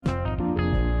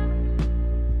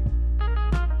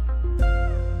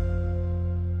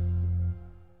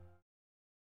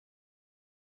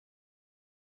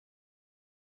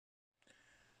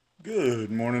Good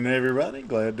morning, everybody.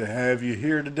 Glad to have you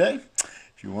here today.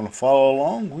 If you want to follow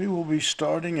along, we will be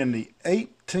starting in the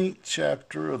 18th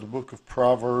chapter of the book of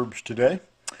Proverbs today.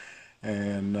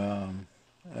 And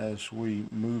as we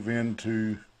move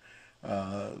into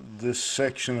this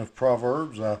section of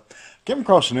Proverbs, I came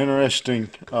across an interesting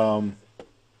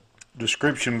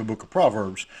description of the book of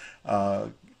Proverbs.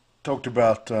 Talked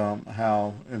about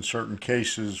how in certain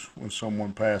cases when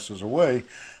someone passes away,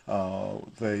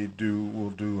 they will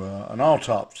do an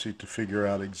autopsy to figure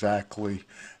out exactly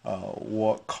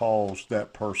what caused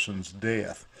that person's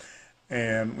death.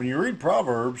 And when you read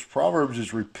Proverbs, Proverbs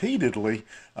is repeatedly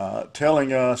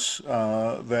telling us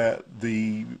that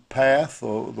the path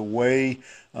or the way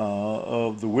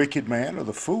of the wicked man or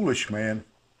the foolish man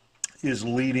is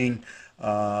leading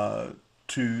to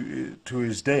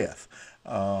his death,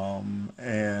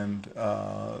 and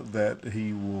that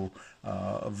he will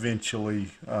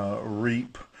eventually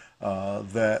reap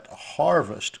that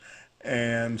harvest.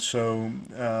 And so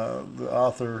the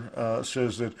author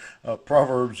says that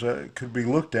Proverbs could be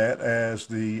looked at as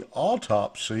the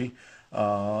autopsy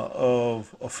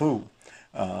of a fool.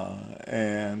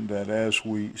 And that as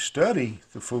we study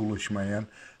the foolish man,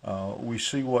 we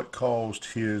see what caused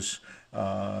his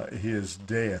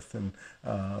death. And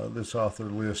this author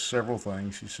lists several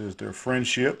things. He says their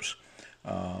friendships,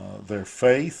 their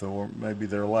faith, or maybe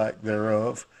their lack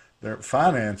thereof, their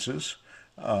finances,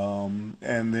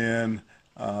 and then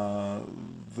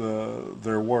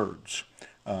their words.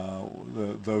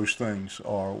 Those things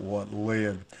are what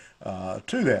led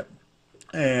to that.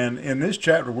 And in this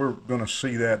chapter, we're going to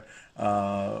see that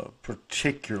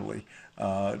particularly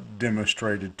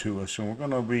demonstrated to us. And we're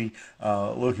going to be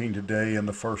looking today in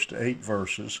the first 8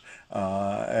 verses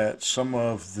at some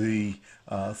of the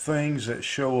things that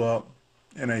show up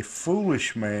in a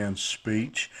foolish man's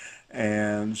speech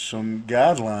and some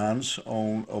guidelines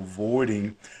on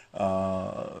avoiding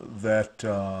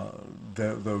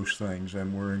those things.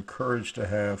 And we're encouraged to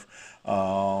have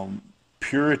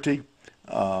purity,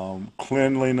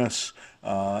 cleanliness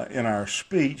in our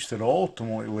speech that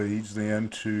ultimately leads then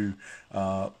to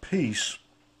peace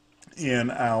in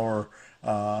our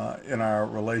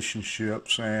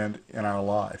relationships and in our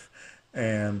life.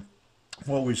 And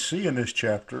what we see in this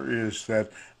chapter is that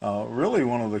really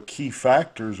one of the key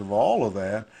factors of all of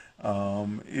that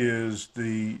is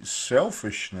the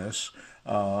selfishness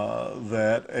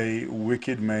that a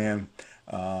wicked man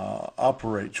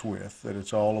operates with. That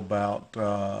it's all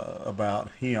about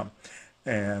him.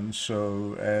 And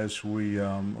so as we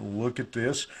look at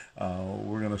this,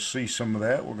 we're going to see some of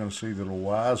that. We're going to see that a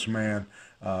wise man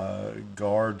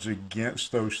guards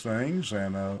against those things,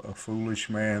 and a foolish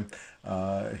man,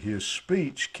 his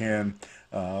speech can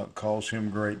cause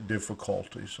him great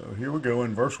difficulty. So here we go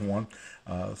in verse 1.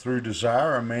 Through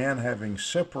desire a man having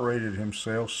separated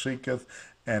himself seeketh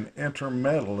and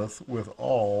intermeddleth with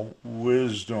all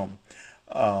wisdom.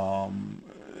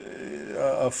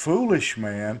 A foolish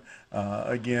man,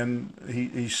 again,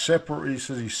 he says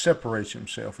he separates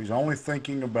himself. He's only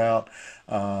thinking about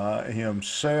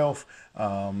himself.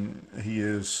 He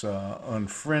is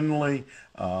unfriendly.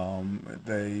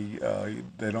 They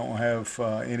don't have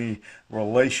any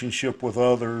relationship with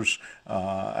others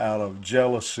out of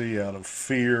jealousy, out of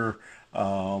fear.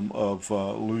 Of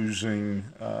losing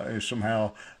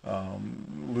somehow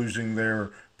losing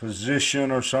their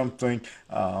position or something,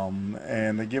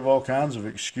 and they give all kinds of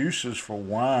excuses for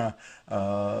why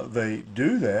they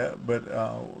do that. But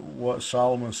what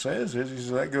Solomon says is, he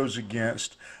says that goes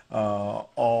against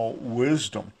all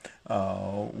wisdom.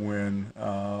 When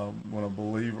a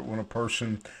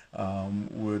person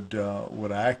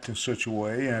would act in such a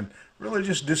way and really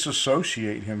just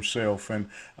disassociate himself, and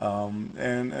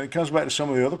it comes back to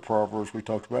some of the other proverbs we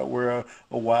talked about, where a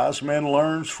wise man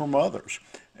learns from others.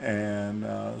 And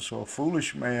so a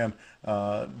foolish man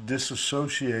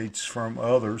disassociates from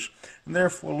others and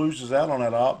therefore loses out on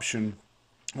that option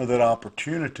or that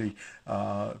opportunity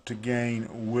to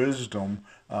gain wisdom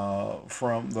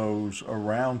from those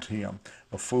around him.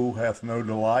 A fool hath no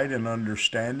delight in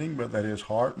understanding, but that his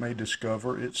heart may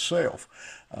discover itself.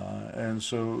 And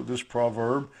so this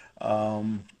proverb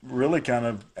really kind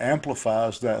of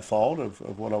amplifies that thought of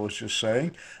what I was just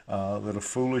saying, that a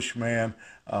foolish man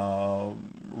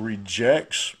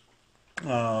rejects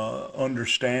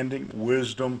understanding,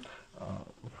 wisdom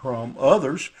from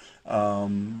others,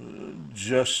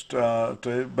 just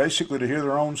to basically to hear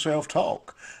their own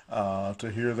self-talk,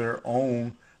 to hear their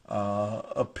own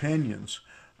opinions.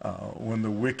 When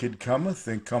the wicked cometh,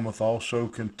 then cometh also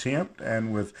contempt,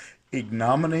 and with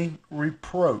ignominy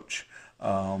reproach.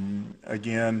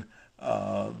 Again,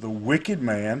 the wicked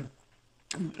man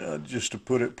just to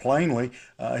put it plainly,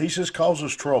 he says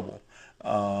causes trouble.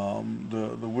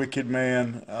 The wicked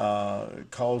man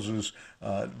causes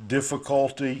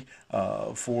difficulty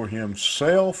for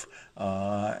himself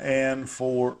and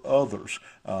for others,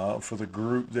 for the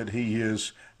group that he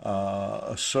is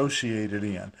associated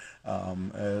in.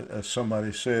 As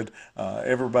somebody said,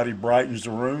 everybody brightens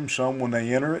the room, some when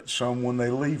they enter it, some when they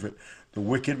leave it. The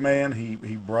wicked man,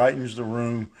 he brightens the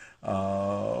room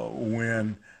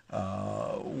when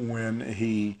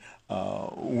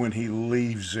he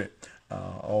leaves it.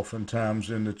 Oftentimes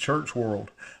in the church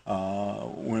world,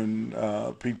 when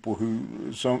people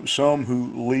some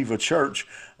who leave a church,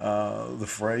 the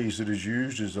phrase that is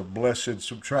used is a blessed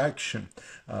subtraction,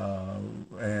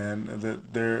 and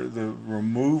that the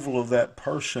removal of that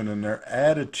person and their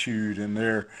attitude and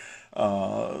their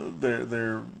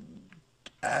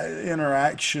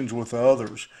interactions with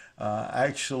others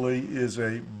actually is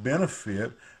a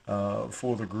benefit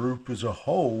for the group as a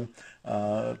whole,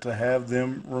 to have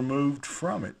them removed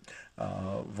from it.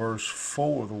 Verse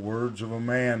 4, the words of a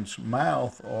man's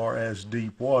mouth are as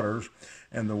deep waters,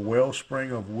 and the wellspring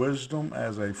of wisdom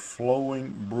as a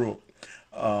flowing brook.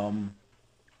 A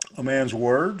man's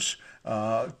words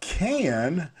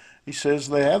he says,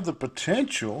 they have the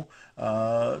potential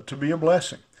to be a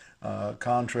blessing.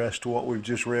 Contrast to what we've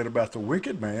just read about the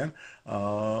wicked man,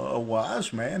 a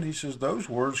wise man, he says those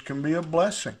words can be a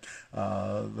blessing.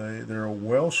 They're a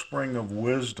wellspring of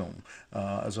wisdom,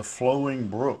 as a flowing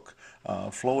brook.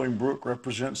 Flowing brook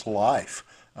represents life.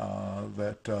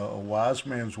 That a wise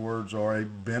man's words are a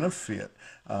benefit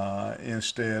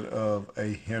instead of a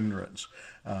hindrance.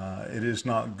 It is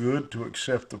not good to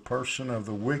accept the person of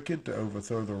the wicked, to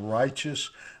overthrow the righteous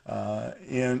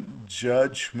in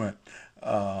judgment.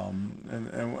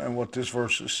 And what this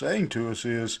verse is saying to us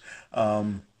is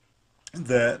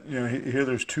that here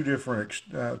there's two different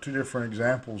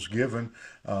examples given.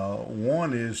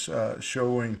 One is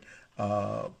showing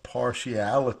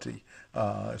partiality.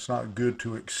 It's not good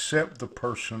to accept the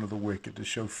person of the wicked, to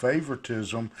show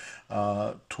favoritism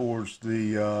towards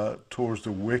the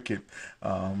wicked.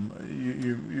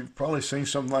 You've probably seen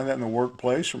something like that in the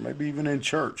workplace, or maybe even in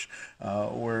church,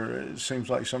 where it seems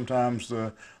like sometimes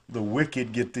the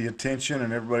wicked get the attention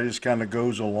and everybody just kind of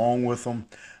goes along with them.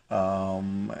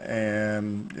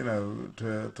 And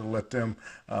to let them,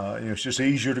 it's just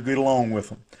easier to get along with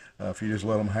them if you just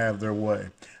let them have their way.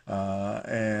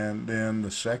 And then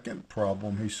the second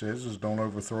problem, he says, is don't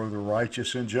overthrow the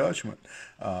righteous in judgment.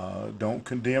 Don't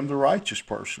condemn the righteous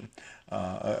person.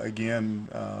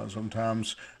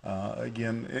 Sometimes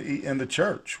in the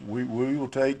church, we will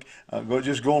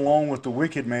go along with the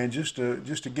wicked man just to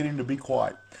get him to be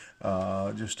quiet,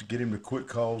 just to get him to quit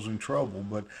causing trouble.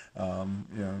 But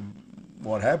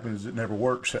what happens is it never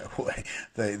works that way.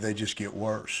 They just get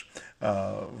worse.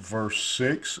 Verse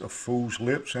 6: a fool's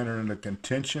lips enter into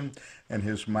contention, and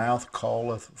his mouth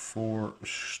calleth for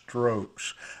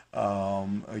strokes.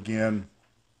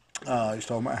 He's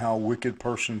talking about how a wicked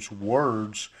person's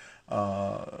words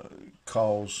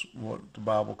cause what the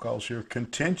Bible calls here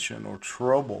contention or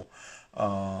trouble.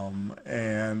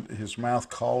 And his mouth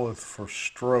calleth for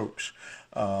strokes,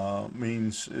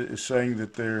 means is saying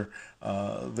that they're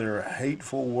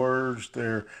hateful words.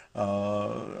 They're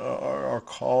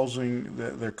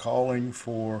calling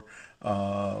for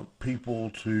people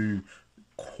to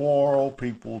quarrel,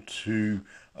 people to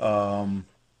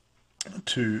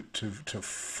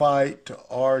fight, to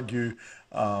argue.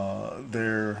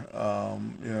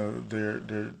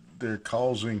 They're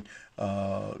causing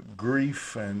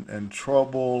grief and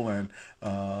trouble, and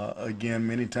again,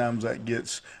 many times that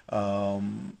gets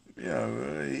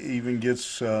even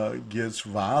gets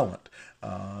violent.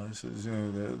 Says,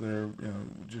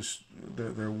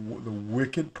 the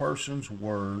wicked person's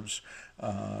words,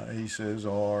 he says,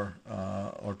 are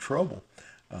trouble.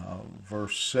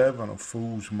 Verse 7: a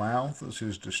fool's mouth is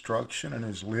his destruction, and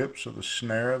his lips are the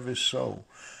snare of his soul.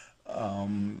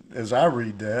 As I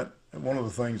read that, one of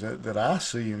the things that I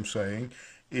see him saying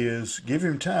is give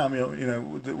him time.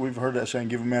 We've heard that saying,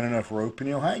 give a man enough rope and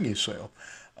he'll hang himself.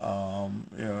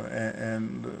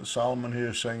 And Solomon here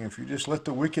is saying, if you just let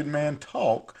the wicked man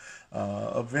talk,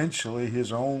 eventually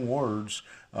his own words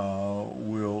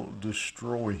will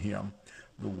destroy him.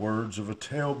 The words of a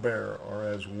talebearer are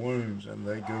as wounds, and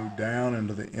they go down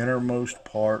into the innermost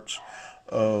parts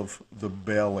of the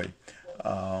belly.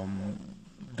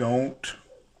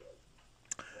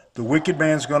 The wicked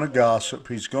man's going to gossip.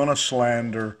 He's going to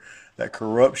slander. That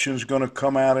corruption's going to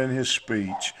come out in his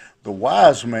speech. The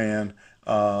wise man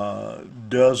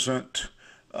doesn't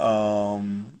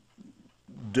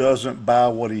buy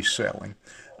what he's selling.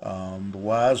 The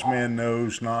wise man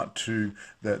knows not to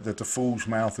that the fool's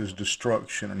mouth is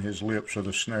destruction, and his lips are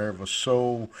the snare of a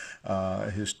soul.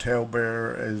 His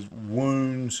talebearer is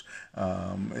wounds,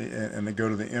 and they go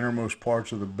to the innermost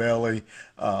parts of the belly.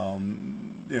 The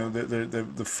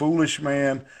foolish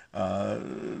man,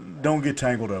 don't get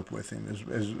tangled up with him.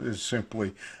 Is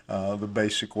simply the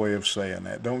basic way of saying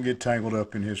that. Don't get tangled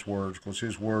up in his words, because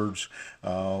his words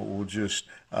will just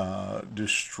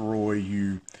destroy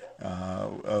you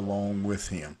along with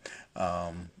him.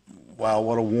 Wow,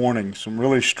 what a warning. Some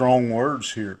really strong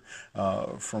words here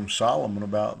from Solomon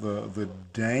about the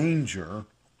danger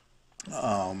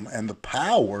and the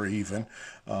power even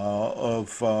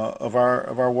of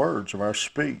our words, of our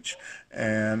speech.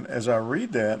 And as I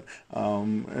read that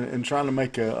and trying to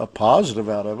make a positive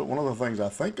out of it, one of the things I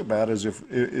think about is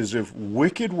if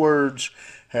wicked words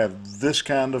have this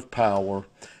kind of power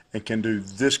and can do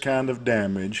this kind of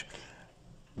damage,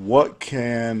 what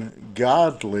can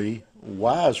godly,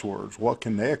 wise words, what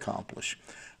can they accomplish?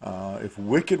 If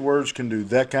wicked words can do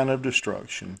that kind of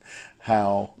destruction,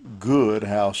 how good,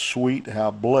 how sweet,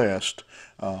 how blessed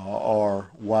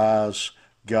are wise,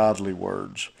 godly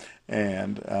words.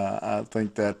 And I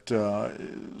think that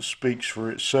speaks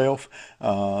for itself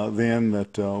then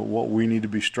that what we need to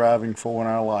be striving for in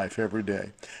our life every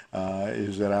day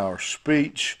is that our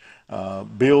speech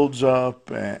builds up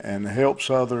and helps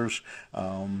others,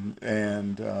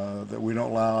 and that we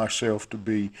don't allow ourselves to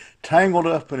be tangled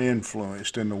up and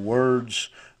influenced in the words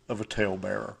of a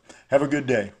talebearer. Have a good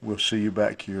day. We'll see you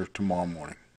back here tomorrow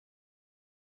morning.